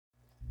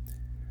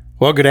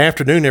Well, good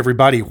afternoon,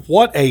 everybody.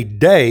 What a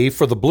day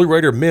for the Blue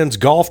Raider men's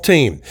golf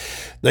team.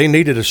 They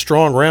needed a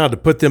strong round to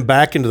put them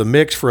back into the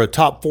mix for a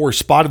top 4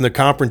 spot in the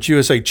Conference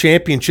USA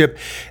Championship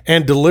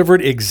and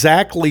delivered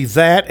exactly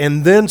that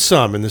and then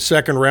some in the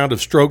second round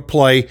of stroke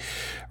play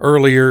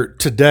earlier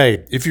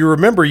today. If you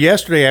remember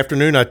yesterday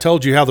afternoon, I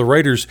told you how the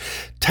Raiders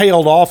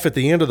tailed off at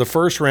the end of the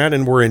first round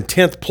and were in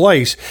 10th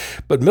place,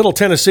 but Middle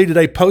Tennessee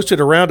today posted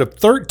a round of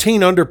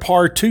 13 under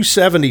par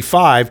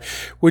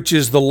 275, which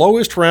is the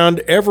lowest round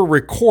ever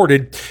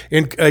recorded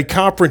in a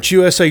Conference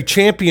USA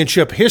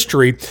Championship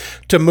history,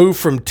 to move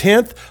from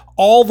 10th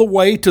all the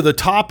way to the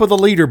top of the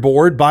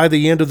leaderboard by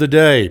the end of the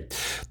day.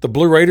 The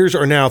Blue Raiders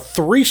are now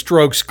 3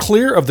 strokes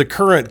clear of the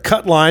current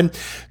cut line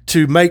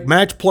to make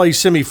match play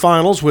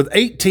semifinals, with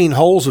 18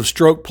 holes of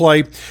stroke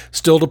play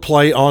still to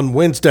play on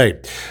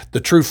Wednesday. The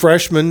true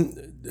freshman,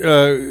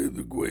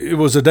 it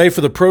was a day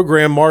for the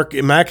program, Mark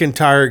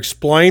McIntyre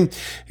explained.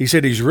 He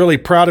said he's really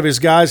proud of his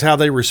guys, how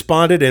they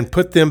responded and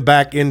put them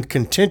back in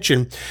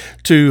contention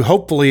to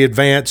hopefully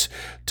advance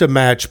to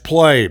match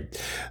play.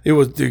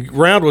 The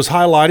round was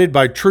highlighted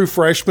by true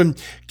freshman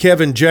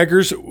Kevin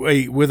Jeggers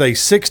with a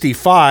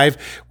 65,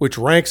 which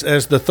ranks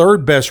as the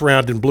 3rd best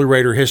round in Blue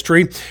Raider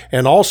history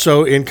and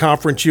also in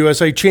Conference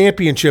USA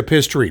Championship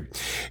history.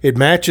 It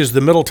matches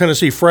the Middle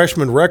Tennessee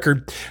freshman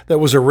record that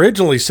was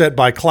originally set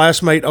by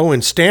classmate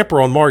Owen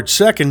Stamper on March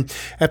 2nd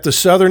at the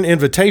Southern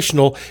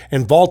Invitational,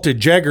 and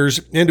vaulted Jeggers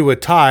into a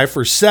tie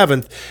for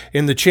 7th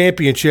in the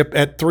championship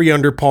at 3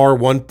 under par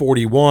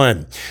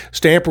 141.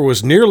 Stamper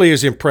was nearly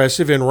as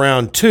impressive in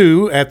round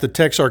 2 at the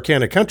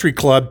Texarkana Country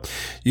Club,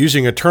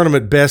 using a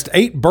tournament best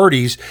 8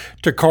 birdies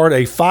to card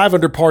a 5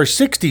 under par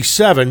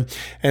 67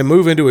 and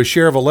move into a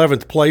share of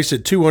 11th place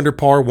at 2 under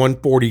par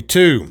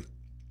 142.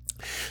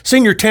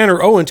 Senior Tanner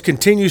Owens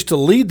continues to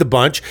lead the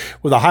bunch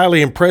with a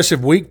highly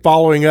impressive week,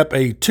 following up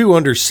a 2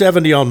 under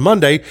 70 on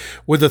Monday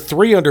with a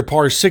 3 under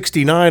par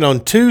 69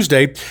 on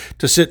Tuesday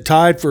to sit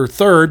tied for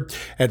 3rd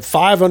at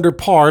 5 under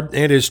par,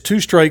 and is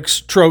 2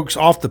 strokes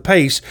off the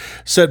pace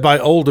set by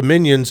Old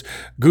Dominion's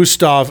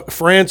Gustav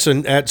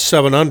Franson at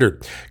 7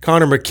 under.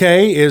 Connor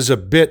McKay is a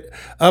bit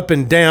up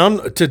and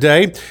down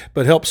today,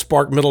 but helped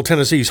spark Middle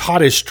Tennessee's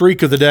hottest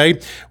streak of the day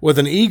with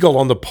an eagle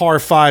on the par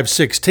 5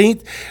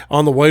 16th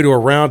on the way to a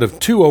round of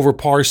 2 over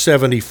par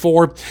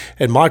 74,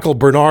 and Michael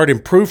Bernard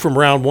improved from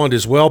round 1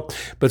 as well,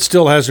 but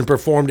still hasn't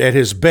performed at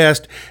his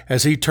best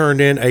as he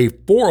turned in a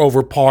 4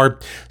 over par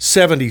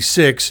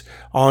 76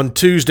 on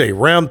Tuesday.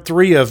 Round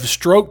 3 of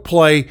stroke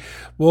play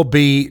will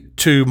be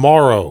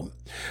tomorrow.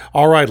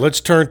 All right, let's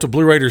turn to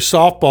Blue Raiders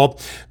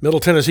softball. Middle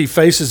Tennessee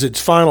faces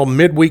its final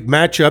midweek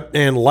matchup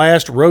and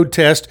last road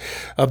test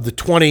of the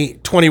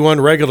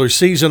 2021 regular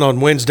season on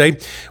Wednesday,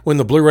 when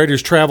the Blue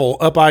Raiders travel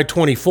up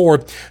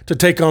I-24 to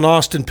take on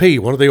Austin Peay,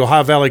 one of the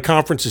Ohio Valley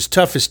Conference's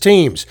toughest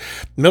teams.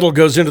 Middle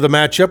goes into the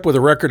matchup with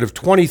a record of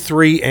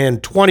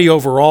 23-20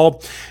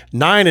 overall,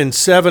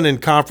 9-7 in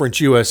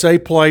Conference USA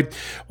play,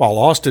 while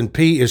Austin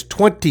Peay is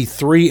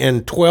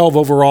 23-12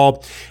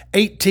 overall,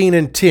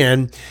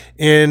 18-10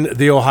 in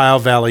the Ohio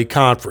Valley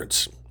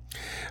Conference.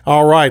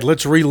 All right,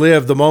 let's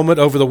relive the moment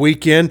over the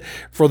weekend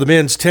for the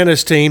men's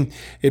tennis team.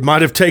 It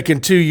might have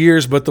taken 2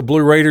 years, but the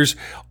Blue Raiders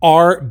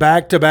are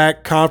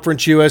back-to-back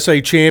Conference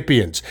USA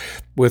champions.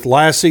 With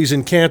last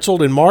season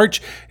canceled in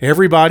March,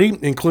 everybody,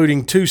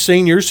 including 2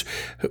 seniors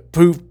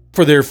who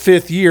for their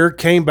 5th year,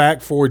 came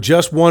back for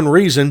just one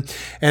reason,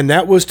 and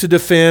that was to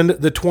defend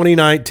the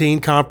 2019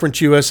 Conference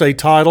USA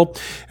title.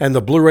 And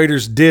the Blue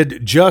Raiders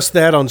did just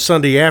that on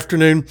Sunday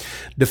afternoon,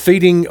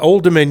 defeating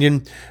Old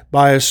Dominion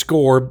by a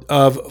score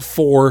of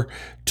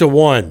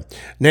 4-1.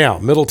 Now,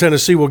 Middle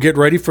Tennessee will get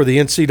ready for the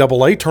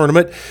NCAA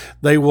tournament.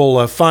 They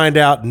will find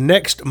out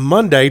next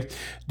Monday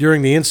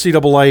during the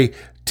NCAA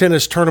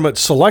Tennis Tournament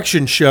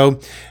Selection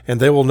Show, and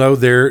they will know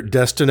their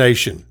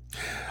destination.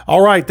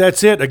 All right,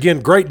 that's it. Again,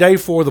 great day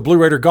for the Blue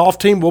Raider golf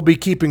team. We'll be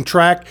keeping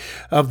track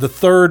of the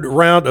 3rd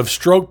round of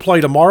stroke play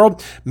tomorrow.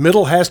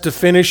 Middle has to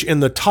finish in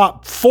the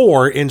top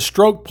 4 in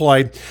stroke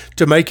play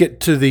to make it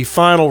to the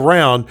final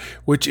round,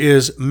 which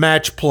is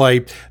match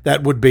play.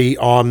 That would be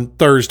on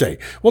Thursday.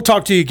 We'll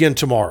talk to you again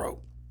tomorrow.